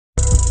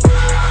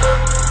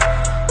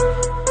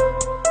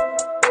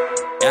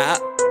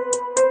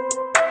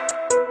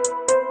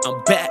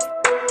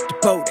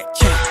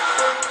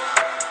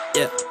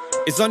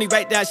It's only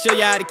right that I show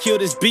you how to kill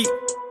this beat.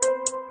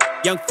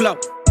 Young Flow,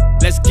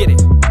 let's get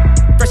it.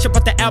 Fresh up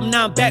off the album,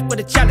 now I'm back with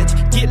a challenge.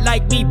 Get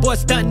like me, boy,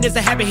 stunting is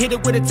a habit. Hit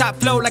it with a top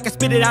flow like I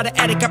spit it out of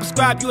attic. I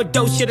prescribe you a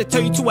dose, shit'll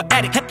turn you to an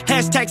addict.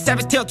 Hashtag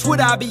savage, tell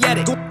Twitter I'll be at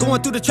it.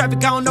 Going through the traffic,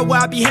 I don't know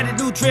where I be headed.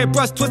 New dread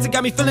brush twisted,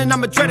 got me feeling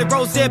I'm a dreaded.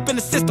 Rose up in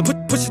the system,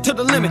 push it to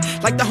the limit.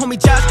 Like the homie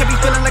Josh, got me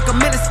feeling like a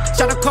menace.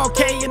 Shout out Carl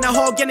K and the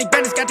whole organic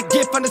bandits. Got the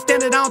gift,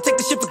 understand it, I don't take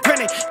the shit for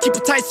granted. Keep a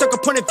tight circle,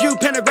 point of view,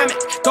 panoramic.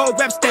 Gold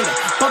rap standard,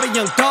 Bubba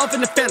Young Dolph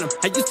in the Phantom.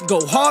 I used to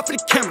go hard for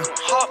the camera.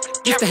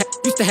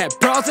 Used to have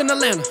bras in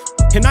Atlanta.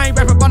 And I ain't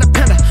rapping about a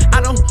panda.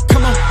 I don't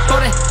come on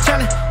for that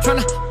challenge.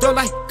 Tryna flow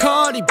like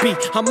Cardi B.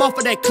 I'm off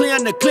of that clear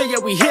and the clear, yeah,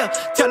 we here.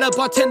 Tell the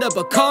bartender,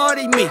 but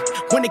Cardi me.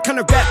 When it come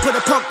to rap, put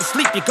a punk to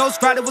sleep. Your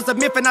Ghost Rider was a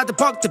myth and I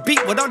debunked the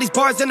beat. With all these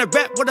bars in the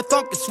rap, what a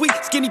funk is sweet.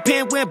 Skinny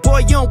pen wearing,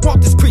 boy, you don't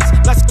walk the streets.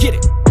 Let's get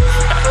it.